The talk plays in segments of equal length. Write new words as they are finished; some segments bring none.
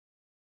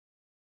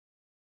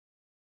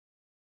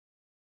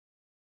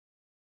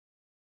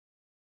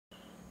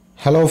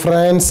Hello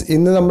friends,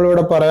 ഇന്ന്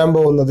നമ്മളിവിടെ പറയാൻ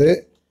പോകുന്നത്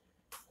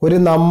ഒരു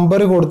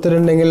നമ്പർ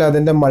കൊടുത്തിട്ടുണ്ടെങ്കിൽ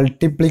അതിൻ്റെ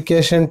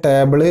മൾട്ടിപ്ലിക്കേഷൻ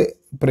ടേബിൾ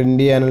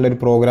പ്രിൻ്റ് ചെയ്യാനുള്ള ഒരു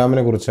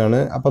പ്രോഗ്രാമിനെ കുറിച്ചാണ്.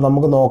 അപ്പോൾ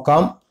നമുക്ക്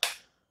നോക്കാം.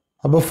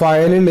 അപ്പോൾ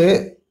ഫയലിൽ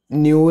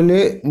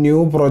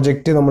ന്യൂ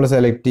പ്രൊജക്റ്റ് നമ്മൾ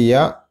സെലക്ട്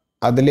ചെയ്യുക,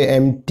 അതിൽ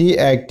എംപ്റ്റി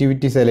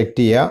ആക്ടിവിറ്റി സെലക്ട്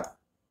ചെയ്യുക,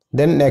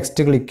 ദെൻ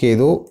നെക്സ്റ്റ് ക്ലിക്ക്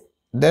ചെയ്തു.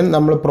 ദെൻ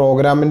നമ്മൾ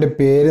പ്രോഗ്രാമിൻ്റെ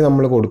പേര്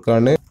നമ്മൾ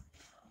കൊടുക്കുകയാണ്,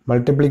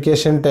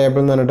 മൾട്ടിപ്ലിക്കേഷൻ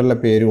ടേബിൾ എന്ന് പറഞ്ഞിട്ടുള്ള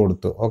പേര്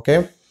കൊടുത്തു. ഓക്കെ,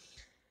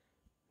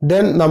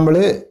 ദെൻ നമ്മൾ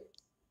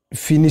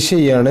ഫിനിഷ്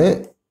ചെയ്യാണ്.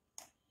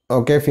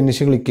 ഓക്കെ,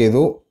 ഫിനിഷ് ക്ലിക്ക്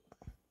ചെയ്തു.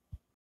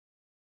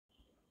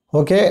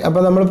 ഓക്കെ,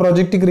 അപ്പോൾ നമ്മൾ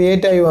പ്രൊജക്റ്റ്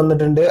ക്രിയേറ്റ് ആയി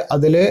വന്നിട്ടുണ്ട്.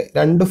 അതിൽ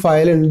രണ്ട്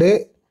ഫയലുണ്ട്,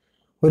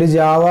 ഒരു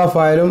ജാവ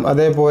ഫയലും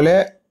അതേപോലെ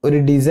ഒരു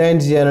ഡിസൈൻ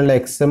ചെയ്യാനുള്ള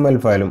XML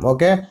ഫയലും.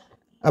 ഓക്കെ,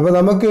 അപ്പോൾ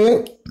നമുക്ക്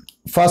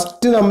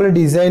ഫസ്റ്റ് നമ്മൾ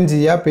ഡിസൈൻ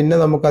ചെയ്യുക, പിന്നെ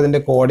നമുക്ക്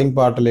അതിൻ്റെ കോഡിംഗ്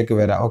പാർട്ടിലേക്ക്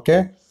വരാം. ഓക്കെ,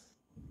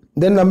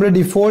 ദെൻ നമ്മൾ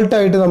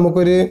ഡിഫോൾട്ടായിട്ട്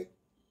നമുക്കൊരു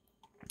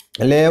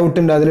ലേ ഔട്ട്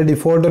ഉണ്ട്, അതിൽ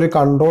ഡിഫോൾട്ട് ഒരു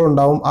കൺട്രോൾ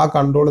ഉണ്ടാവും. ആ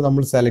കൺട്രോൾ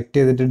നമ്മൾ സെലക്ട്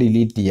ചെയ്തിട്ട്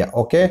ഡിലീറ്റ് ചെയ്യുക.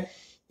 ഓക്കെ,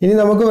 ഇനി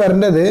നമുക്ക്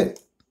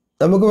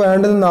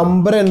വേണ്ടത്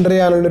നമ്പർ എൻ്റർ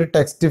ചെയ്യാനുള്ളൊരു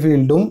ടെക്സ്റ്റ്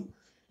ഫീൽഡും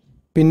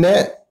പിന്നെ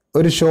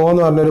ഒരു ഷോ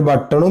എന്ന് പറഞ്ഞൊരു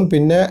ബട്ടണും,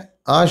 പിന്നെ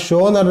ആ ഷോ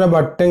എന്ന് പറഞ്ഞ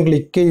ബട്ടൺ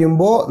ക്ലിക്ക്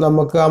ചെയ്യുമ്പോൾ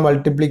നമുക്ക് ആ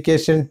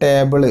മൾട്ടിപ്ലിക്കേഷൻ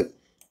ടേബിൾ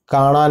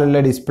കാണാനുള്ള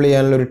ഡിസ്പ്ലേ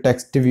ചെയ്യാനുള്ള ഒരു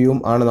ടെക്സ്റ്റ് വ്യൂവും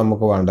ആണ്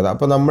നമുക്ക് വേണ്ടത്.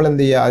 അപ്പോൾ നമ്മൾ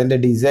എന്ത് ചെയ്യുക, അതിൻ്റെ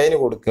ഡിസൈൻ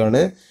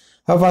കൊടുക്കുകയാണ്.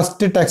 അപ്പോൾ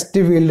ഫസ്റ്റ്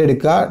ടെക്സ്റ്റ് ഫീൽഡ്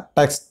എടുക്കുക,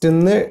 ടെക്സ്റ്റിൽ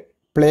നിന്ന്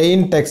പ്ലെയിൻ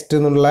ടെക്സ്റ്റ്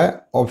എന്നുള്ള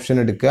ഓപ്ഷൻ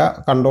എടുക്കുക,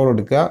 കൺട്രോൾ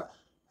എടുക്കുക.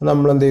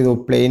 നമ്മൾ എന്ത് ചെയ്തു,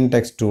 പ്ലെയിൻ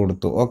ടെക്സ്റ്റ്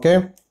കൊടുത്തു. ഓക്കെ,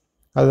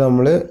 അത്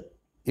നമ്മൾ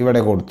ഇവിടെ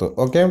കൊടുത്തു.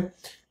 ഓക്കെ,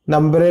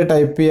 നമ്പർ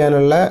ടൈപ്പ്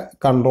ചെയ്യാനുള്ള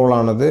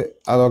കൺട്രോളാണത്,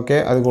 അതൊക്കെ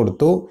അത്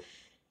കൊടുത്തു.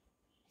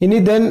 ഇനി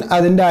ദെൻ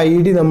അതിൻ്റെ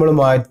ID നമ്മൾ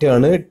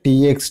മാറ്റുകയാണ്,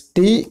 TXT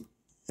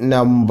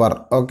നമ്പർ.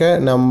 ഓക്കെ,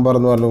 നമ്പർ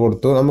എന്ന് പറഞ്ഞ്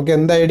കൊടുത്തു. നമുക്ക്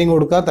എന്ത് ID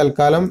കൊടുക്കുക,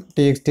 തൽക്കാലം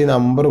TXT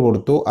നമ്പർ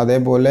കൊടുത്തു.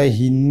 അതേപോലെ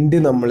ഹിൻഡ്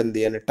നമ്മൾ എന്ത്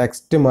ചെയ്യാണ്,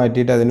 ടെക്സ്റ്റ്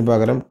മാറ്റിയിട്ട് അതിന്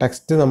പകരം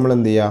ടെക്സ്റ്റ് നമ്മൾ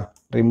എന്ത് ചെയ്യുക,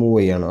 റിമൂവ്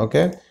ചെയ്യാണ്.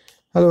 ഓക്കെ,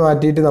 അത്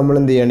മാറ്റിയിട്ട് നമ്മൾ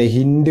എന്ത് ചെയ്യാണ്,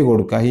 ഹിൻഡ്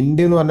കൊടുക്കുക.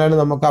 ഹിൻഡ് എന്ന് പറഞ്ഞാൽ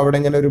നമുക്ക് അവിടെ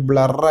ഇങ്ങനെ ഒരു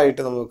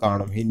ബ്ലറായിട്ട് നമുക്ക്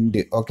കാണും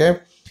ഹിൻഡ്. ഓക്കെ,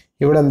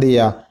 ഇവിടെ എന്ത്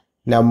ചെയ്യുക,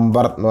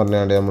 നമ്പർ എന്ന്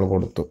പറഞ്ഞാൽ നമ്മൾ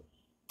കൊടുത്തു,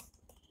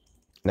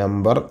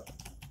 നമ്പർ.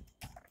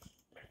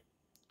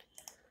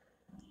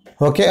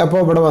 ഓക്കെ, അപ്പോൾ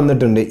ഇവിടെ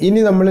വന്നിട്ടുണ്ട്.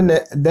 ഇനി നമ്മൾ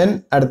ദെൻ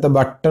അടുത്ത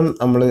ബട്ടൺ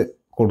നമ്മൾ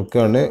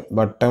കൊടുക്കുകയാണ്.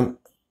 ബട്ടൺ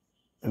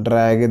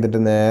ഡ്രാഗ് ചെയ്തിട്ട്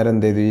നേരെ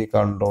എന്ത് ചെയ്തു, ഈ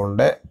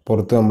കൺട്രോളിൻ്റെ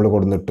പുറത്ത് നമ്മൾ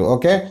കൊടുത്തിട്ടു.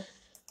 ഓക്കെ,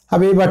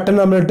 അപ്പോൾ ഈ ബട്ടൺ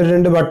നമ്മൾ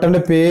ഇട്ടിട്ടുണ്ട്.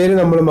 ബട്ടൻ്റെ പേര്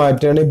നമ്മൾ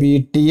മാറ്റുകയാണ്,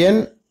 BTN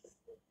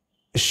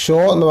ഷോ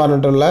എന്ന്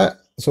പറഞ്ഞിട്ടുള്ള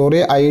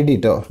ID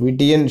കേട്ടോ,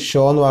 BTN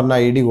ഷോ എന്ന് പറഞ്ഞ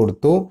ID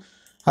കൊടുത്തു.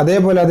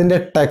 അതേപോലെ അതിൻ്റെ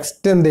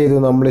ടെക്സ്റ്റ് എന്ത് ചെയ്തു,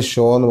 നമ്മൾ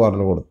ഷോ എന്ന്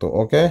പറഞ്ഞു കൊടുത്തു.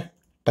 ഓക്കെ,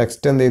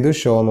 ടെക്സ്റ്റ് എന്ത് ചെയ്തു,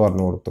 ഷോ എന്ന്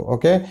പറഞ്ഞു കൊടുത്തു.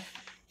 ഓക്കെ,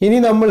 ഇനി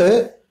നമ്മൾ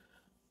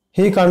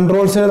ഈ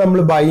കൺട്രോൾസിനെ നമ്മൾ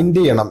ബൈൻഡ്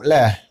ചെയ്യണം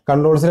അല്ലേ,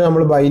 കൺട്രോൾസിനെ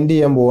നമ്മൾ ബൈൻഡ്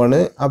ചെയ്യാൻ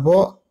പോവാണ്.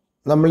 അപ്പോൾ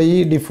നമ്മൾ ഈ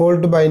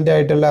ഡിഫോൾട്ട് ബൈൻഡ്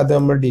ആയിട്ടുള്ള അത്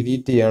നമ്മൾ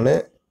ഡിലീറ്റ് ചെയ്യാണ്.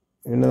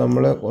 പിന്നെ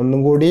നമ്മൾ ഒന്നും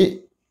കൂടി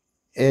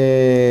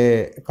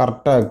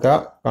കറക്റ്റാക്കുക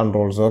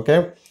കൺട്രോൾസ്. ഓക്കെ,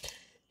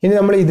 ഇനി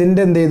നമ്മൾ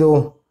ഇതിൻ്റെ എന്ത് ചെയ്തു,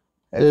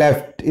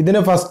 ലെഫ്റ്റ്,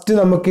 ഇതിന് ഫസ്റ്റ്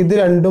നമുക്ക് ഇത്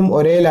രണ്ടും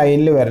ഒരേ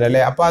ലൈനിൽ വരണം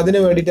അല്ലേ. അപ്പോൾ അതിന്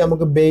വേണ്ടിയിട്ട്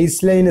നമുക്ക് ബേസ്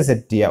ലൈന്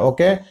സെറ്റ് ചെയ്യാം.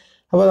 ഓക്കെ,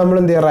 അപ്പോൾ നമ്മൾ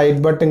എന്ത് ചെയ്യുക,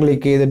 റൈറ്റ് ബട്ടൺ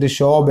ക്ലിക്ക് ചെയ്തിട്ട്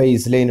ഷോ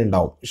ബേസ് ലൈൻ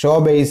ഉണ്ടാവും. ഷോ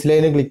ബേസ്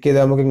ലൈന് ക്ലിക്ക്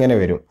ചെയ്താൽ നമുക്ക് ഇങ്ങനെ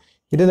വരും.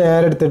 ഇത്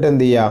നേരെ എടുത്തിട്ട്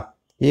എന്ത് ചെയ്യുക,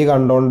 ഈ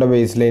കൺട്രോളിൻ്റെ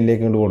ബേസ്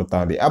ലൈനിലേക്ക് കൊണ്ട്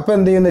കൊടുത്താൽ മതി. അപ്പോൾ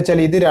എന്ത് ചെയ്യുമെന്ന് വെച്ചാൽ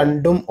ഇത്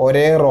രണ്ടും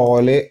ഒരേ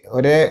റോള്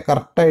ഒരേ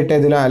കറക്റ്റായിട്ട്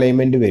ഇതിന്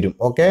അലൈൻമെൻറ്റ് വരും.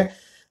 ഓക്കെ,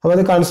 അപ്പോൾ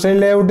അത് കൺസ്ട്രെയിൻ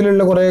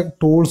ലേഔട്ടിലുള്ള കുറേ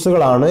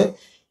ടൂൾസുകളാണ്.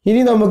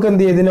 ഇനി നമുക്ക്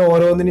എന്ത് ചെയ്യും, ഇതിനെ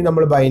ഓരോന്നിനും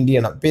നമ്മൾ ബൈൻഡ്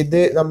ചെയ്യണം. അപ്പം ഇത്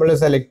നമ്മൾ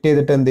സെലക്ട്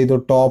ചെയ്തിട്ട് എന്ത് ചെയ്തു,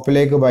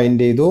 ടോപ്പിലേക്ക്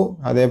ബൈൻഡ് ചെയ്തു,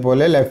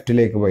 അതേപോലെ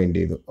ലെഫ്റ്റിലേക്ക് ബൈൻഡ്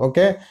ചെയ്തു.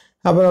 ഓക്കെ,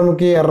 അപ്പോൾ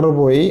നമുക്ക് ഈ എറർ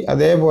പോയി.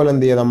 അതേപോലെ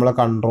എന്ത് ചെയ്യുക, നമ്മളെ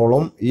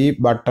കൺട്രോളും ഈ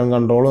ബട്ടൺ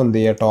കൺട്രോളും എന്ത്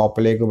ചെയ്യുക,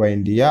 ടോപ്പിലേക്ക്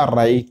ബൈൻഡ് ചെയ്യുക,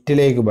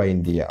 റൈറ്റിലേക്ക്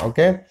ബൈൻഡ് ചെയ്യുക.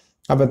 ഓക്കെ,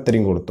 അപ്പോൾ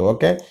ഇത്രയും കൊടുത്തു.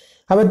 ഓക്കെ,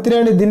 അപ്പോൾ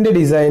ഇത്രയാണ് ഇതിൻ്റെ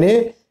ഡിസൈന്.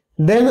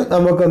 ദെൻ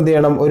നമുക്ക് എന്ത്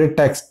ചെയ്യണം, ഒരു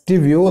ടെക്സ്റ്റ്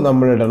വ്യൂ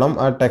നമ്മൾ ഇടണം.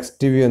 ആ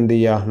ടെക്സ്റ്റ് വ്യൂ എന്ത്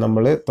ചെയ്യുക,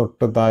 നമ്മൾ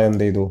തൊട്ട് താഴെ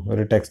എന്ത് ചെയ്തു,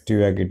 ഒരു ടെക്സ്റ്റ്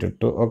വ്യൂ ആക്കിയിട്ട്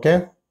ഇട്ടു. ഓക്കെ,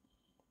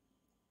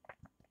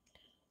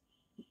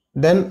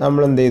 ദെൻ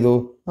നമ്മൾ എന്ത് ചെയ്തു,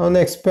 ഒന്ന്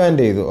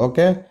എക്സ്പാൻഡ് ചെയ്തു.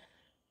 ഓക്കെ,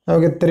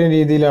 നമുക്ക് ഇത്രയും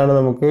രീതിയിലാണ്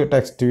നമുക്ക്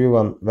ടെക്സ്റ്റ് വ്യൂ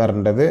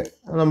വരേണ്ടത്,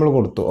 നമ്മൾ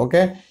കൊടുത്തു.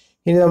 ഓക്കെ,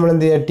 ഇനി നമ്മൾ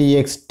എന്ത് ചെയ്യുക,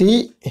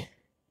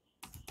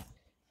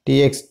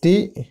 TXT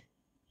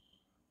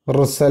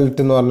റിസൾട്ട്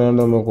എന്ന്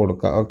പറഞ്ഞുകൊണ്ട് നമുക്ക്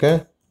കൊടുക്കാം. Okay,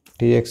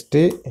 TXT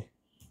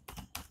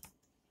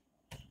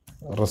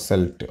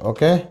result.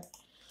 ഓക്കെ,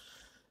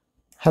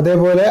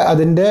 അതേപോലെ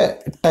അതിൻ്റെ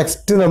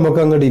ടെക്സ്റ്റ് നമുക്ക്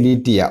അങ്ങ്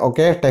ഡിലീറ്റ് ചെയ്യാം.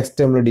 ഓക്കെ,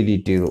 ടെക്സ്റ്റ് നമ്മൾ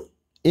ഡിലീറ്റ് ചെയ്തു.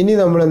 ഇനി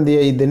നമ്മൾ എന്ത്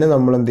ചെയ്യുക, ഇതിനെ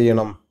നമ്മൾ എന്ത്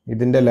ചെയ്യണം,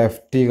 ഇതിൻ്റെ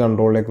ലെഫ്റ്റ് ഈ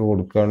കൺട്രോളിലേക്ക്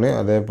കൊടുക്കുകയാണ്,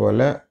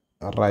 അതേപോലെ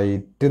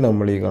റൈറ്റ്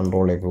നമ്മൾ ഈ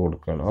കൺട്രോളിലേക്ക്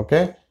കൊടുക്കുകയാണ്. ഓക്കെ,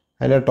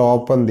 അതിൻ്റെ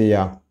ടോപ്പ് എന്ത്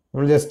ചെയ്യുക,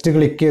 നമ്മൾ ജസ്റ്റ്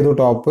ക്ലിക്ക് ചെയ്തു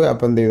ടോപ്പ്,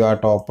 അപ്പോൾ എന്ത് ചെയ്തു, ആ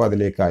ടോപ്പ്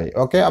അതിലേക്കായി.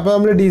 ഓക്കെ, അപ്പോൾ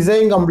നമ്മൾ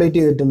ഡിസൈൻ കംപ്ലീറ്റ്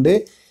ചെയ്തിട്ടുണ്ട്.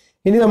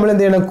 ഇനി നമ്മൾ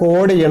എന്ത് ചെയ്യണം,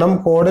 കോഡ് ചെയ്യണം.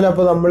 കോഡിൽ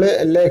അപ്പോൾ നമ്മൾ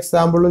എല്ലാ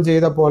എക്സാമ്പിളും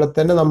ചെയ്ത പോലെ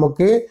തന്നെ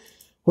നമുക്ക്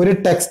ഒരു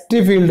ടെക്സ്റ്റ്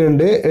ഫീൽഡ്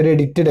ഉണ്ട്, ഒരു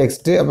എഡിറ്റ്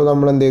ടെക്സ്റ്റ്. അപ്പോൾ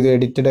നമ്മൾ എന്ത് ചെയ്തു,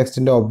 എഡിറ്റ്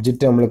ടെക്സ്റ്റിൻ്റെ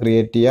ഒബ്ജക്റ്റ് നമ്മൾ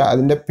ക്രിയേറ്റ് ചെയ്യുക.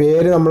 അതിൻ്റെ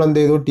പേര് നമ്മൾ എന്ത്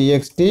ചെയ്തു,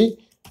 TXT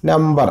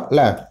നമ്പർ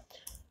അല്ലേ.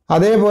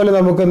 അതേപോലെ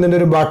നമുക്ക് എന്തിൻ്റെ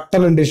ഒരു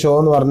ബട്ടൺ ഉണ്ട്, ഷോ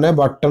എന്ന് പറഞ്ഞ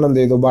ബട്ടൺ എന്ത്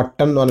ചെയ്തു,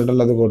 ബട്ടൺ എന്ന്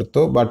പറഞ്ഞിട്ടുള്ളത്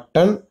കൊടുത്തു,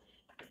 button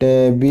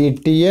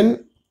BTN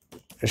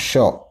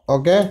show.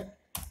 Okay,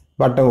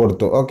 button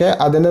കൊടുത്തു. ഓക്കെ,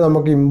 അതിനെ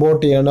നമുക്ക്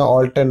ഇമ്പോർട്ട് ചെയ്യണം,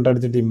 ഓൾട്ട് എൻ്റർ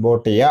അടിച്ചിട്ട്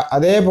ഇമ്പോർട്ട് ചെയ്യുക.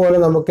 അതേപോലെ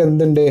നമുക്ക്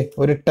എന്തുണ്ട്,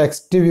 ഒരു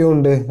ടെക്സ്റ്റ് വ്യൂ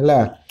ഉണ്ട് അല്ലേ.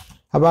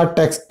 അപ്പോൾ ആ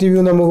ടെക്സ്റ്റ്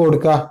വ്യൂ നമുക്ക്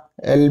കൊടുക്കുക,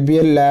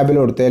 LBL ലാബിൽ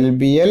കൊടുത്തു,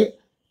 LBL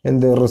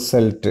എന്ത്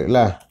റിസൾട്ട്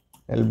അല്ലേ,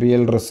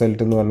 LBL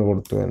റിസൾട്ട് എന്ന് പറഞ്ഞ്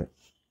കൊടുത്തു ഞാൻ.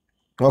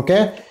 ഓക്കെ,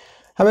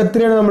 അപ്പോൾ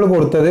എത്രയാണ് നമ്മൾ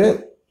കൊടുത്തത്?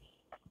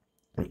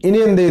 ഇനി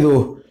എന്ത് ചെയ്തു?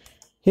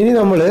 ഇനി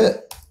നമ്മൾ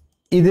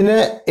ഇതിനെ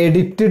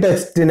എഡിറ്റ്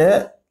ടെക്സ്റ്റിന്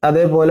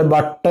അതേപോലെ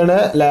ബട്ടണ്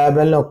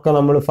ലേബലിനൊക്കെ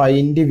നമ്മൾ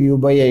ഫൈൻഡ് വ്യൂ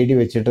ബൈ ID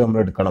വെച്ചിട്ട് നമ്മൾ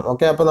എടുക്കണം.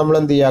 ഓക്കെ, അപ്പോൾ നമ്മൾ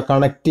എന്ത് ചെയ്യുക?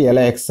 കണക്ട് ചെയ്യുക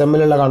അല്ലെ,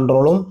 XML ഉള്ള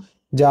കൺട്രോളും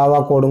ജാവ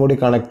കോഡും കൂടി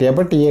കണക്ട് ചെയ്യുക.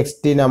 അപ്പോൾ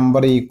TXT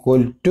number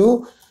equal to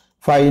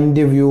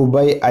find view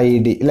by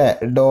ID അല്ലെ,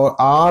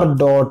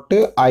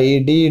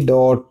 r.id.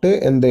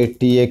 എന്ത്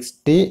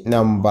TXT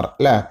നമ്പർ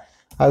അല്ലെ,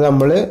 അത്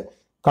നമ്മൾ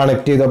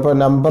കണക്ട് ചെയ്തു. അപ്പോൾ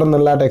നമ്പർ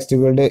എന്നുള്ള ടെക്സ്റ്റ്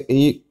ഫീൽഡ്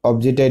ഈ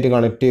ഒബ്ജക്റ്റ് ആയിട്ട്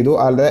കണക്ട് ചെയ്തു.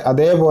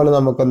 അതേപോലെ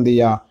നമുക്ക് എന്ത്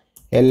ചെയ്യാം?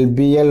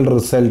 LBL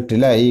റിസൾട്ട്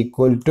അല്ലെ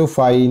equal to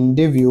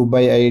find view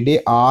by ID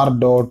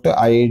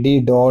r.id.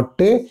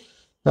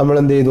 നമ്മൾ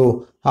എന്ത് ചെയ്തു?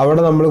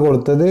 അവിടെ നമ്മൾ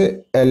കൊടുത്തത്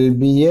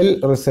LBL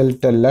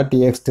റിസൾട്ട് അല്ല,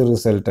 TXT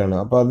റിസൾട്ട് ആണ്.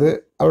 അപ്പോൾ അത്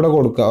അവിടെ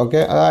കൊടുക്കുക. ഓക്കെ,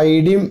 അത്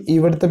ഐഡിയും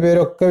ഇവിടുത്തെ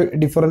പേരൊക്കെ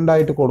ഡിഫറെൻ്റ്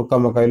ആയിട്ട് കൊടുക്കാം,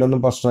 നമുക്ക്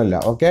അതിലൊന്നും പ്രശ്നമില്ല.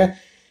 ഓക്കെ,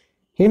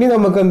 ഇനി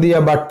നമുക്ക് എന്ത്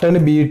ചെയ്യാം? Button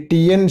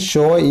BTN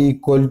show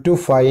equal to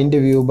find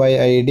view by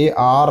ID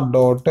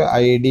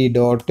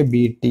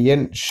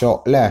r.id.btn show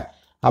അല്ലേ.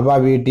 അപ്പോൾ ആ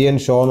BTN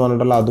ഷോ എന്ന്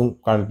പറഞ്ഞിട്ടുള്ള അതും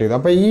കണക്ട് ചെയ്തു.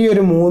 അപ്പോൾ ഈ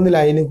ഒരു 3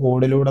 ലൈന്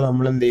കോഡിലൂടെ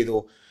നമ്മൾ എന്ത് ചെയ്തു?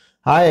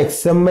 ആ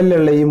XML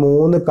ഉള്ള ഈ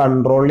 3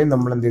 കൺട്രോളിൽ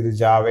നമ്മൾ എന്ത് ചെയ്തു?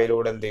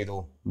 ജാവയിലൂടെ എന്ത് ചെയ്തു?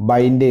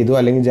 ബൈൻഡ് ചെയ്തു,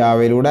 അല്ലെങ്കിൽ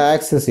ജാവയിലൂടെ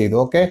ആക്സസ് ചെയ്തു.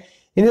 ഓക്കെ,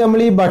 ഇനി നമ്മൾ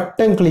ഈ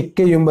ബട്ടൺ ക്ലിക്ക്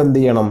ചെയ്യുമ്പോൾ എന്ത്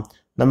ചെയ്യണം?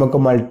 നമുക്ക്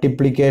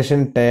മൾട്ടിപ്ലിക്കേഷൻ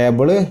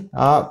ടേബിൾ,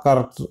 ആ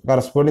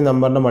കറസ്പോണ്ടിങ്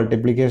നമ്പറിന്റെ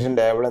മൾട്ടിപ്ലിക്കേഷൻ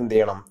ടേബിൾ എന്ത്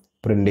ചെയ്യണം?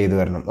 പ്രിന്റ് ചെയ്ത്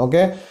വരണം.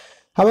 ഓക്കെ,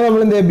 അപ്പോൾ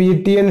നമ്മൾ എന്ത് ചെയ്യുക?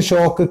 BTN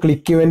ഷോക്ക്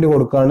ക്ലിക്ക് ഇവന്റ്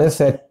കൊടുക്കുകയാണ്.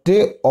 സെറ്റ്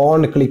ഓൺ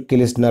ക്ലിക്ക്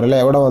ലിസ്റ്റനർ അല്ലെ,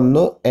 എവിടെ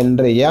വന്നു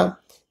എൻ്റർ ചെയ്യുക.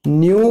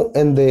 ന്യൂ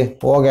എന്ത്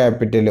O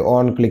ക്യാപിറ്റൽ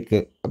ഓൺ ക്ലിക്ക്,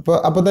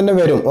 അപ്പോൾ തന്നെ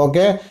വരും.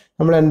 ഓക്കെ,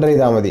 നമ്മൾ എൻ്റർ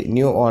ചെയ്താൽ മതി,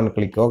 ന്യൂ ഓൺ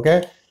ക്ലിക്ക്. ഓക്കെ,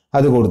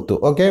 അത് കൊടുത്തു.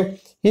 ഓക്കെ,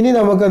 ഇനി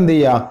നമുക്ക് എന്ത്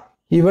ചെയ്യാം?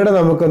 ഇവിടെ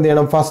നമുക്ക് എന്ത്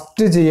ചെയ്യണം?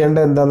 ഫസ്റ്റ്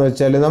ചെയ്യേണ്ടത് എന്താണെന്ന്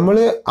വെച്ചാൽ നമ്മൾ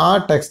ആ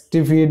ടെക്സ്റ്റ്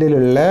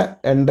ഫീൽഡിലുള്ള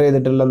എൻ്റർ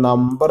ചെയ്തിട്ടുള്ള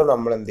നമ്പർ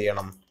നമ്മൾ എന്ത്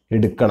ചെയ്യണം?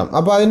 എടുക്കണം.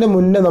 അപ്പോൾ അതിൻ്റെ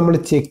മുന്നേ നമ്മൾ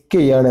ചെക്ക്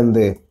ചെയ്യാണ്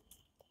എന്ത്?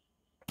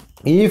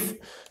 if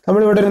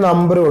നമ്മളിവിടെ ഒരു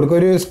നമ്പർ കൊടുക്കുക,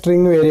 ഒരു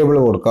സ്ട്രിങ് വേരിയബിൾ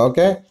കൊടുക്കുക.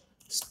 ഓക്കെ,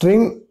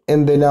 സ്ട്രിങ്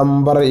എന്ത്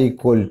നമ്പർ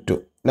ഈക്വൽ ടു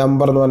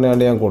നമ്പർ എന്ന്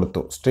പറഞ്ഞാൽ ഞാൻ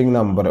കൊടുത്തു സ്ട്രിങ്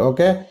നമ്പർ.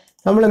 ഓക്കെ,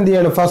 നമ്മൾ എന്ത്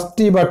ചെയ്യാണ്?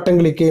 ഫസ്റ്റ് ഈ ബട്ടൺ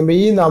ക്ലിക്ക് ചെയ്യുമ്പോൾ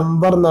ഈ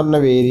നമ്പർ എന്ന് പറഞ്ഞ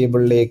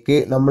വേരിയബിളിലേക്ക്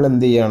നമ്മൾ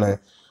എന്ത് ചെയ്യാണ്?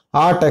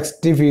 ആ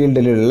ടെക്സ്റ്റ്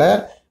ഫീൽഡിലുള്ള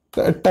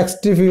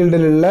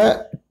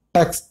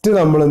ടെക്സ്റ്റ്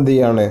നമ്മൾ എന്ത്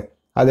ചെയ്യാണ്?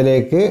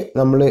 അതിലേക്ക്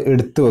നമ്മൾ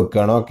എടുത്തു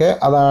വെക്കുകയാണ്. ഓക്കെ,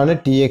 അതാണ്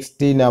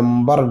TXT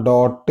number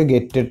dot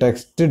get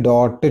text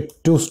dot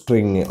two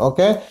string.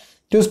 Okay,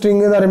 to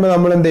string എന്ന് പറയുമ്പോൾ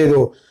നമ്മൾ എന്ത്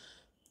ചെയ്തു?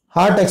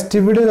 ആ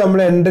ടെക്സ്റ്റ് ഫീൽഡ് നമ്മൾ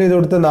എൻ്റർ ചെയ്ത്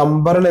കൊടുത്ത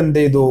നമ്പറിന്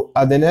എന്ത് ചെയ്തു?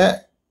 അതിനെ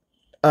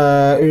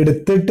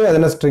എടുത്തിട്ട്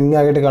അതിനെ സ്ട്രിങ്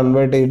ആയിട്ട്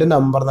കൺവേർട്ട് ചെയ്തിട്ട്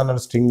നമ്പർ എന്ന്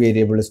പറഞ്ഞ സ്ട്രിങ്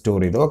വേരിയബിൾ സ്റ്റോർ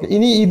ചെയ്തു. ഓക്കെ,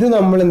 ഇനി ഇത്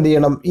നമ്മൾ എന്ത്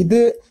ചെയ്യണം? ഇത്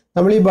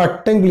നമ്മൾ ഈ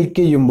ബട്ടൺ ക്ലിക്ക്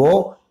ചെയ്യുമ്പോൾ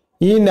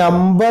ഈ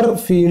നമ്പർ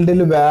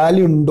ഫീൽഡിൽ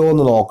വാല്യൂ ഉണ്ടോ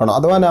എന്ന് നോക്കണം.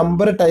 അഥവാ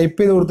നമ്പർ ടൈപ്പ്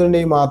ചെയ്ത്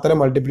കൊടുത്തിട്ടുണ്ടെങ്കിൽ മാത്രമേ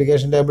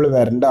മൾട്ടിപ്ലിക്കേഷൻ ടേബിൾ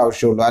വരേണ്ട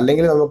ആവശ്യമുള്ളൂ,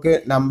 അല്ലെങ്കിൽ നമുക്ക്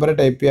നമ്പർ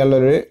ടൈപ്പ്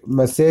ചെയ്യാനുള്ളൊരു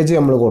മെസ്സേജ്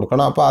നമ്മൾ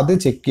കൊടുക്കണം. അപ്പോൾ അത്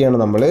ചെക്ക് ചെയ്യണം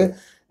നമ്മൾ,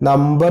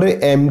 നമ്പർ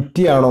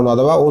എംറ്റി ആണോ എന്ന്.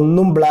 അഥവാ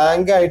ഒന്നും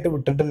ബ്ലാങ്ക് ആയിട്ട്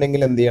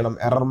വിട്ടിട്ടുണ്ടെങ്കിൽ എന്ത് ചെയ്യണം?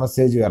 എറർ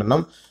മെസ്സേജ് വരണം.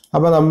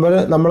 അപ്പോൾ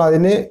നമ്മൾ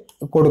അതിന്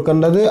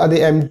കൊടുക്കേണ്ടത് അത്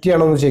എംറ്റി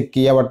ആണോ എന്ന് ചെക്ക്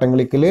ചെയ്യുക. ബട്ടൺ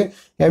ക്ലിക്കിൽ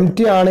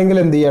എംറ്റി ആണെങ്കിൽ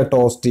എന്ത് ചെയ്യുക?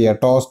 ടോസ്റ്റ് ചെയ്യുക.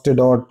 ടോസ്റ്റ്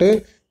ഡോട്ട്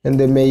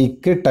എന്ത്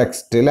മെയ്ക്ക്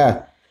ടെക്സ്റ്റ് അല്ലേ,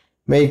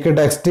 make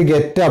text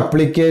get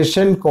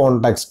application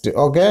context.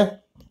 Okay,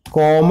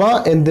 comma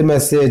എന്ത്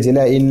മെസ്സേജ്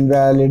അല്ലേ,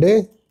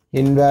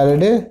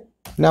 ഇൻവാലിഡ്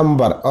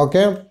നമ്പർ.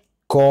 ഓക്കെ,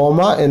 കോമ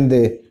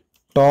എന്ത്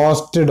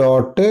toast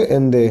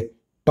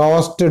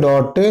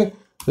dot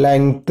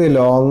length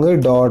long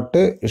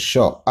dot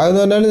show.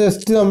 അതെന്ന് പറഞ്ഞാൽ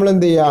ജസ്റ്റ് നമ്മൾ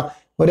എന്ത് ചെയ്യുക?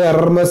 ഒരു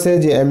എറർ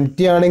മെസ്സേജ്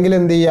എംറ്റി ആണെങ്കിൽ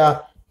എന്ത് ചെയ്യുക?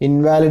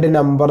 ഇൻവാലിഡ്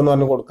നമ്പർ എന്ന്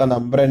പറഞ്ഞ് കൊടുക്കുക,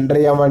 നമ്പർ എൻ്റർ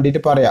ചെയ്യാൻ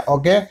വേണ്ടിയിട്ട് പറയാം.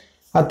 ഓക്കെ,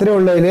 അത്രേ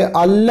ഉള്ളതിൽ.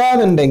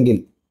 അല്ലാന്നുണ്ടെങ്കിൽ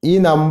ഈ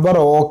നമ്പർ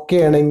ഓക്കെ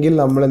ആണെങ്കിൽ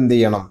നമ്മൾ എന്ത്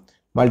ചെയ്യണം?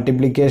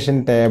 മൾട്ടിപ്ലിക്കേഷൻ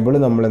ടേബിൾ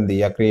നമ്മൾ എന്ത്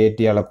ചെയ്യുക? ക്രിയേറ്റ്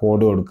ചെയ്യാനുള്ള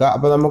കോഡ് കൊടുക്കുക.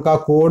 അപ്പോൾ നമുക്ക് ആ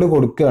കോഡ്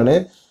കൊടുക്കുകയാണ്.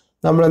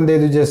 നമ്മൾ എന്ത്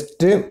ചെയ്തു?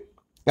 ജസ്റ്റ്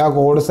ആ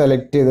കോഡ്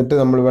സെലക്ട് ചെയ്തിട്ട്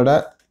നമ്മളിവിടെ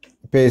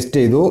പേസ്റ്റ്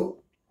ചെയ്തു.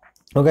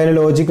 ഓക്കെ, അതിന്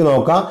ലോജിക്ക്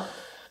നോക്കാം.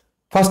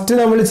 ഫസ്റ്റ്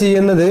നമ്മൾ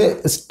ചെയ്യുന്നത്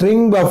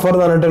സ്ട്രിങ് ബഫർ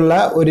എന്ന് പറഞ്ഞിട്ടുള്ള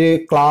ഒരു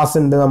ക്ലാസ്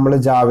ഉണ്ട് നമ്മൾ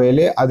ജാവയിൽ,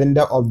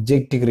 അതിൻ്റെ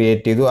ഒബ്ജക്റ്റ്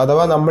ക്രിയേറ്റ് ചെയ്തു.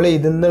 അഥവാ നമ്മൾ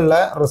ഇതിൽ നിന്നുള്ള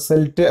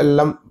റിസൾട്ട്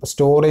എല്ലാം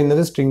സ്റ്റോർ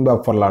ചെയ്യുന്നത് സ്ട്രിങ്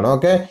ബഫറിലാണ്.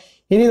 ഓക്കെ,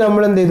 ഇനി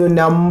നമ്മൾ എന്ത് ചെയ്തു?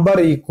 Number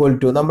equal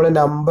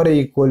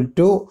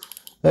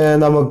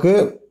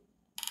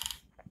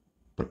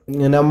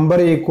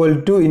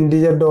to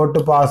integer dot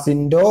pass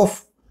ഇൻഡ് of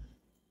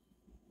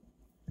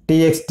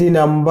TXT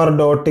number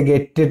dot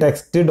get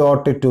text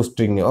dot two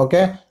string.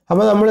 Okay,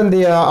 അപ്പോൾ നമ്മൾ എന്ത്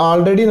ചെയ്യുക?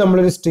 ആൾറെഡി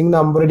നമ്മളൊരു സ്ട്രിങ്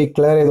നമ്പർ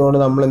ഡിക്ലെയർ ചെയ്തുകൊണ്ട്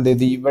നമ്മൾ എന്ത്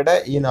ചെയ്തു? ഇവിടെ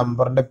ഈ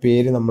നമ്പറിൻ്റെ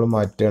പേര് നമ്മൾ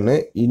മാറ്റുകയാണ്.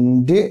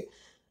 ഇൻറ്റ്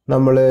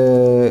നമ്മൾ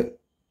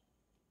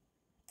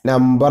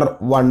നമ്പർ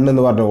 1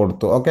 എന്ന് പറഞ്ഞു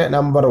കൊടുത്തു. Okay,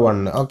 number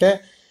 1. Okay,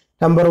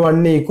 number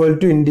 1 equal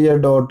to integer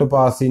dot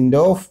pass ഇൻഡ്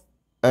ഓഫ്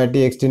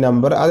TXT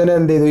നമ്പർ. അതിനെ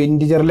എന്ത് ചെയ്തു?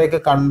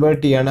 ഇൻറ്റിജറിലേക്ക്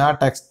കൺവേർട്ട് ചെയ്യാണ്. ആ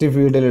ടെക്സ്റ്റ്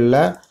ഫീൽഡിലുള്ള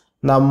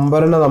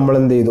നമ്പറിനെ നമ്മൾ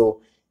എന്ത് ചെയ്തു?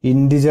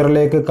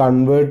 ഇൻറ്റിജറിലേക്ക്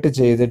കൺവേർട്ട്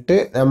ചെയ്തിട്ട്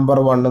നമ്പർ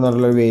 1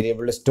 എന്നുള്ള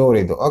വേരിയബിൾ സ്റ്റോർ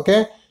ചെയ്തു. ഓക്കെ,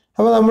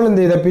 അപ്പോൾ നമ്മൾ എന്ത്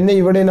ചെയ്താൽ പിന്നെ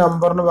ഇവിടെ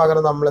നമ്പറിന്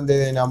പകരം നമ്മൾ എന്ത്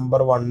ചെയ്ത്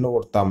നമ്പർ 1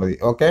 കൊടുത്താൽ മതി.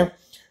 ഓക്കെ,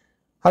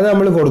 അത്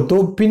നമ്മൾ കൊടുത്തു.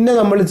 പിന്നെ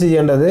നമ്മൾ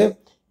ചെയ്യേണ്ടത്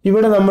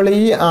ഇവിടെ നമ്മൾ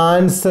ഈ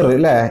ആൻസർ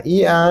അല്ലേ, ഈ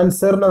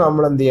ആൻസറിനെ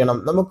നമ്മൾ എന്ത് ചെയ്യണം,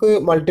 നമുക്ക്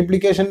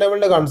മൾട്ടിപ്ലിക്കേഷൻ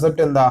ടേബിളിന്റെ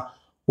കൺസെപ്റ്റ് എന്താ,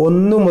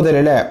 1 മുതൽ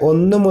അല്ലെ,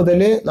 1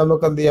 മുതൽ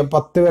നമുക്ക് എന്ത് ചെയ്യാം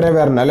 10 വരെ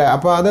വരണം അല്ലെ.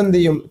 അപ്പൊ അതെന്ത്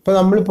ചെയ്യും, ഇപ്പൊ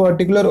നമ്മൾ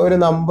പെർട്ടിക്കുലർ ഒരു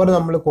നമ്പർ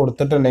നമ്മൾ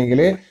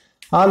കൊടുത്തിട്ടുണ്ടെങ്കിൽ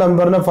ആ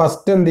നമ്പറിനെ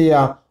ഫസ്റ്റ് എന്ത്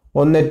ചെയ്യുക,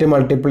 1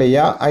 മൾട്ടിപ്ലൈ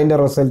ചെയ്യുക, അതിന്റെ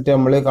റിസൾട്ട്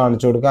നമ്മൾ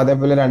കാണിച്ചു കൊടുക്കുക.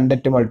 അതേപോലെ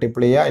 2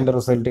 മൾട്ടിപ്ലൈ ചെയ്യുക, അതിന്റെ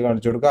റിസൾട്ട്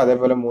കാണിച്ചു കൊടുക്കുക.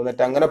 അതേപോലെ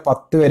 3 അങ്ങനെ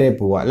 10 വരെ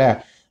പോവുക അല്ലെ.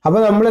 അപ്പൊ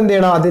നമ്മൾ എന്ത്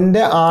ചെയ്യണം,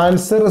 അതിന്റെ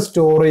ആൻസർ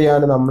സ്റ്റോർ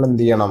ചെയ്യാൻ നമ്മൾ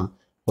എന്ത് ചെയ്യണം,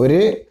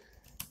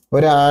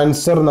 ഒരു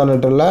ആൻസർ എന്ന്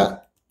പറഞ്ഞിട്ടുള്ള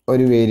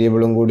ഒരു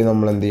വേരിയബിളും കൂടി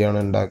നമ്മൾ എന്ത് ചെയ്യണം,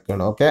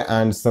 ഉണ്ടാക്കണം. Okay,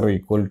 answer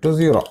equal to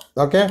 0.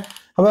 Okay,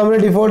 അപ്പൊ നമ്മൾ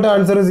ഡിഫോൾട്ട്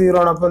ആൻസർ 0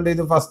 ആണ്. അപ്പൊ എന്ത്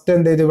ചെയ്തു, ഫസ്റ്റ്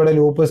എന്ത് ചെയ്തു, ഇവിടെ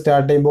ലൂപ്പ്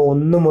സ്റ്റാർട്ട് ചെയ്യുമ്പോൾ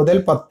 1 മുതൽ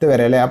 10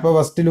 വരെ അല്ലെ. അപ്പൊ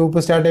ഫസ്റ്റ്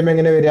ലൂപ്പ് സ്റ്റാർട്ട് ചെയ്യുമ്പോൾ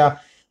എങ്ങനെ വരിക,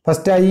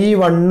 ഫസ്റ്റ് i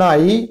 1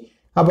 ആയി,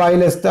 അപ്പൊ i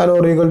less than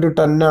or equal to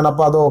 10 ആണ്.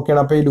 അപ്പൊ അത് ഓക്കെ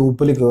ആണ്. അപ്പൊ ഈ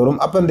ലൂപ്പിൽ കയറും.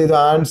 അപ്പൊ എന്ത് ചെയ്തു,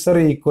 answer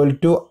equal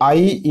to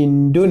i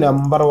into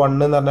number 1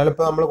 എന്ന് പറഞ്ഞാൽ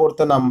ഇപ്പൊ നമ്മൾ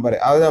കൊടുത്ത നമ്പർ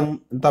അത്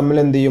തമ്മിൽ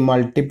എന്ത് ചെയ്യും,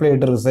 മൾട്ടിപ്ലൈ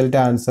ചെയ്തിട്ട് റിസൾട്ട്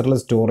ആൻസറിൽ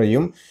സ്റ്റോർ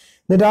ചെയ്യും.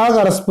 എന്നിട്ട് ആ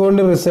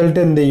കറസ്പോണ്ടിങ് റിസൾട്ട്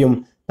എന്ത് ചെയ്യും,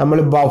 നമ്മൾ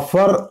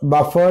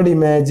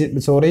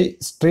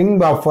സ്ട്രിങ്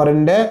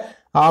ബഫറിന്റെ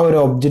ആ ഒരു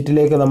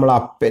ഒബ്ജക്റ്റിലേക്ക് നമ്മൾ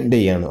അപ്പെൻഡ്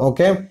ചെയ്യാണ്.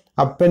 ഓക്കെ,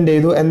 അപ്പെൻഡ്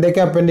ചെയ്തു.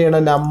 എന്തൊക്കെ അപ്പെൻഡ്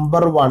ചെയ്യണം,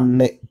 നമ്പർ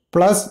 1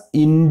 പ്ലസ്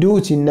ഇൻറ്റു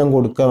ചിഹ്നം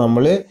കൊടുക്കുക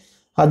നമ്മൾ,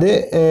 അത്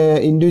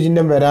ഇൻറ്റു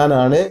ചിഹ്നം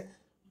വരാനാണ്.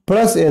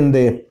 പ്ലസ്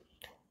എന്ത്,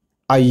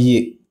 i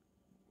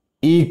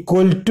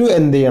ഈക്വൽ ടു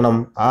എന്ത് ചെയ്യണം,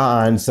 ആ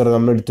ആൻസർ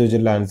നമ്മൾ എടുത്തു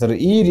വെച്ചിട്ടുള്ള ആൻസർ.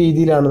 ഈ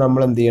രീതിയിലാണ്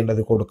നമ്മൾ എന്ത്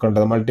ചെയ്യേണ്ടത്,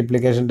 കൊടുക്കേണ്ടത്.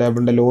 മൾട്ടിപ്ലിക്കേഷൻ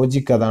ടേബിളിന്റെ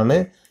ലോജിക് അതാണ്.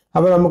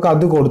 അപ്പൊ നമുക്ക്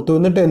അത് കൊടുത്തു.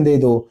 എന്നിട്ട് എന്ത്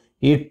ചെയ്തു,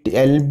 ഈ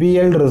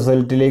LBL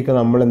റിസൾട്ടിലേക്ക്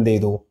നമ്മൾ എന്ത്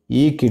ചെയ്തു,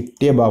 ഈ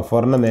കിട്ടിയ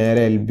ബഫറിനെ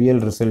നേരെ LBL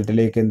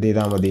റിസൾട്ടിലേക്ക് എന്ത്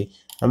ചെയ്താൽ മതി,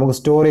 നമുക്ക്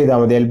സ്റ്റോർ ചെയ്താൽ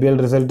മതി. LBL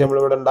റിസൾട്ട് നമ്മൾ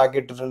ഇവിടെ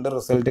ഉണ്ടാക്കിയിട്ടിട്ടുണ്ട്,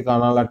 റിസൾട്ട്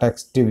കാണാനുള്ള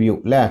ടെക്സ്റ്റ് വ്യൂ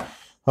അല്ലേ.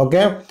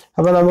 ഓക്കെ,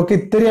 അപ്പൊ നമുക്ക്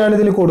ഇത്രയാണ്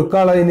ഇതിൽ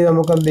കൊടുക്കാനുള്ളത്. ഇനി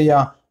നമുക്ക് എന്ത്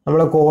ചെയ്യാം,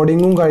 നമ്മളെ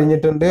കോഡിങ്ങും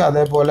കഴിഞ്ഞിട്ടുണ്ട്,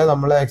 അതേപോലെ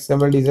നമ്മളെ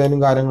XML ഡിസൈനും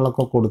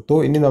കാര്യങ്ങളൊക്കെ കൊടുത്തു.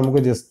 ഇനി നമുക്ക്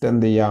ജസ്റ്റ്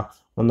എന്ത് ചെയ്യാം,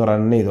 ഒന്ന്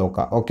റൺ ചെയ്ത്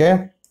നോക്കാം. ഓക്കെ,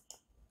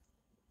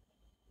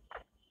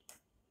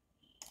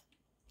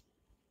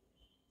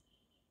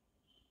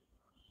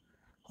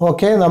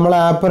 ഓക്കെ, നമ്മളെ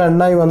ആപ്പ്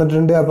റണ്ണായി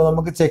വന്നിട്ടുണ്ട്. അപ്പൊ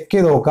നമുക്ക് ചെക്ക്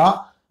ചെയ്ത് നോക്കാം.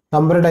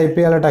 നമ്പർ ടൈപ്പ്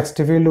ചെയ്യാനുള്ള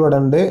ടെക്സ്റ്റ് ഫീൽഡ് ഇവിടെ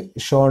ഉണ്ട്,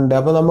 ഷോ ഉണ്ട്.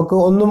 അപ്പൊ നമുക്ക്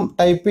ഒന്നും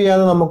ടൈപ്പ്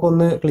ചെയ്യാതെ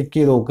നമുക്കൊന്ന് ക്ലിക്ക്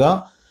ചെയ്ത് നോക്കുക.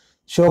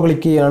 ഷോ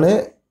ക്ലിക്ക് ചെയ്യാണ്,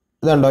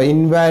 ഇതുണ്ടോ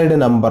ഇൻവാലിഡ്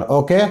നമ്പർ.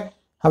 ഓക്കെ,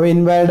 അപ്പൊ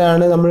ഇൻവാലിഡ്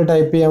ആണ്, നമ്മൾ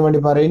ടൈപ്പ് ചെയ്യാൻ വേണ്ടി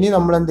പറയും. ഇനി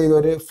നമ്മൾ എന്ത് ചെയ്തു,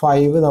 ഒരു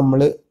 5 നമ്മൾ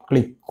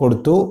ക്ലിക്ക്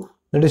കൊടുത്തു,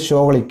 എന്നിട്ട്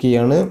ഷോ ക്ലിക്ക്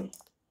ചെയ്യാണ്.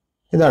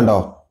 ഇതുണ്ടോ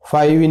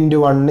 5 into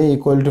 1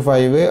 equal to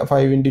 5,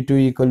 5 into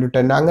 2 equal to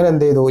 10. അങ്ങനെ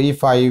എന്ത് ചെയ്തു, ഈ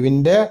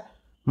 5ന്റെ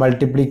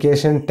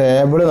മൾട്ടിപ്ലിക്കേഷൻ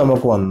ടേബിൾ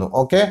നമുക്ക് വന്നു.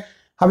 ഓക്കെ,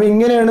 അപ്പൊ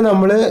ഇങ്ങനെയാണ്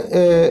നമ്മൾ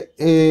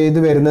ഇത്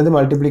വരുന്നത്,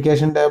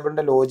 മൾട്ടിപ്ലിക്കേഷൻ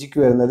ടേബിളിന്റെ ലോജിക്ക്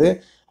വരുന്നത്.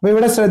 അപ്പൊ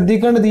ഇവിടെ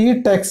ശ്രദ്ധിക്കേണ്ടത്, ഈ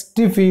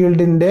ടെക്സ്റ്റ്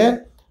ഫീൽഡിന്റെ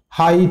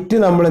ഹൈറ്റ്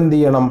നമ്മൾ എന്ത്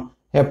ചെയ്യണം,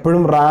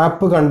 എപ്പോഴും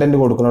റാപ്പ് കണ്ടന്റ്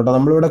കൊടുക്കണം കേട്ടോ.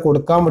 നമ്മളിവിടെ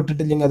കൊടുക്കാൻ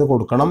വിട്ടിട്ടില്ലെങ്കിൽ അത്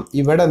കൊടുക്കണം.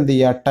 ഇവിടെ എന്ത്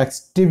ചെയ്യുക,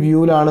 ടെക്സ്റ്റ്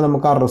വ്യൂവിലാണ്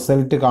നമുക്ക് ആ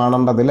റിസൾട്ട്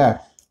കാണേണ്ടത് അല്ലേ.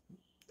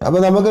 അപ്പൊ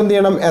നമുക്ക് എന്ത്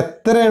ചെയ്യണം,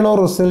 എത്രയാണോ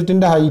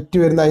റിസൾട്ടിന്റെ ഹൈറ്റ്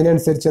വരുന്നത്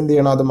അതിനനുസരിച്ച് എന്ത്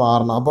ചെയ്യണം, അത്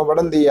മാറണം. അപ്പൊ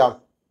ഇവിടെ എന്ത് ചെയ്യാം,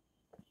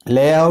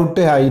 ലേ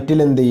ഔട്ട്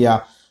ഹൈറ്റിൽ എന്ത് ചെയ്യുക,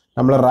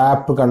 നമ്മൾ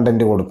റാപ്പ്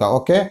കണ്ടന്റ് കൊടുക്കുക.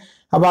 ഓക്കെ,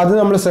 അപ്പൊ അത്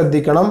നമ്മൾ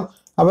ശ്രദ്ധിക്കണം.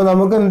 അപ്പൊ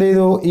നമുക്ക് എന്ത്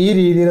ചെയ്തു, ഈ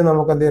രീതിയിൽ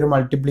നമുക്ക് എന്ത് ചെയ്യും,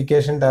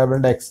 മൾട്ടിപ്ലിക്കേഷൻ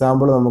ടേബിളിന്റെ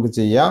എക്സാമ്പിൾ നമുക്ക്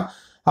ചെയ്യാം.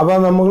 അപ്പൊ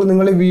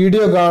നിങ്ങൾ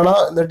വീഡിയോ കാണാം,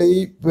 എന്നിട്ട് ഈ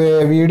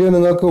വീഡിയോ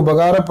നിങ്ങൾക്ക്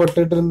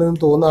ഉപകാരപ്പെട്ടിട്ടുണ്ടെന്ന്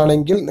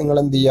തോന്നുകയാണെങ്കിൽ നിങ്ങൾ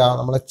എന്ത് ചെയ്യുക,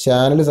 നമ്മളെ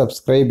ചാനൽ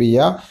സബ്സ്ക്രൈബ്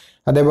ചെയ്യുക.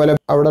 അതേപോലെ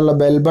അവിടെയുള്ള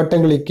ബെൽ ബട്ടൺ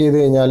ക്ലിക്ക് ചെയ്ത്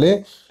കഴിഞ്ഞാൽ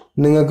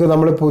നിങ്ങൾക്ക്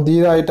നമ്മൾ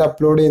പുതിയതായിട്ട്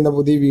അപ്ലോഡ് ചെയ്യുന്ന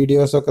പുതിയ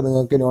വീഡിയോസൊക്കെ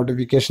നിങ്ങൾക്ക്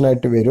നോട്ടിഫിക്കേഷൻ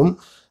ആയിട്ട് വരും.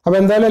 അപ്പോൾ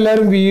എന്തായാലും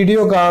എല്ലാവരും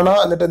വീഡിയോ കാണുക.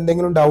 എന്നിട്ട്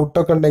എന്തെങ്കിലും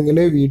ഡൗട്ടൊക്കെ ഉണ്ടെങ്കിൽ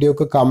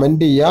വീഡിയോക്ക്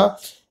കമൻറ്റ്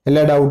ചെയ്യുക.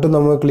 എല്ലാ ഡൗട്ടും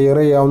നമുക്ക് ക്ലിയർ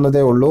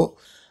ചെയ്യാവുന്നതേ ഉള്ളൂ.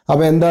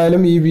 അപ്പോൾ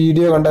എന്തായാലും ഈ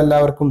വീഡിയോ കണ്ട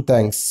എല്ലാവർക്കും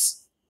താങ്ക്സ്.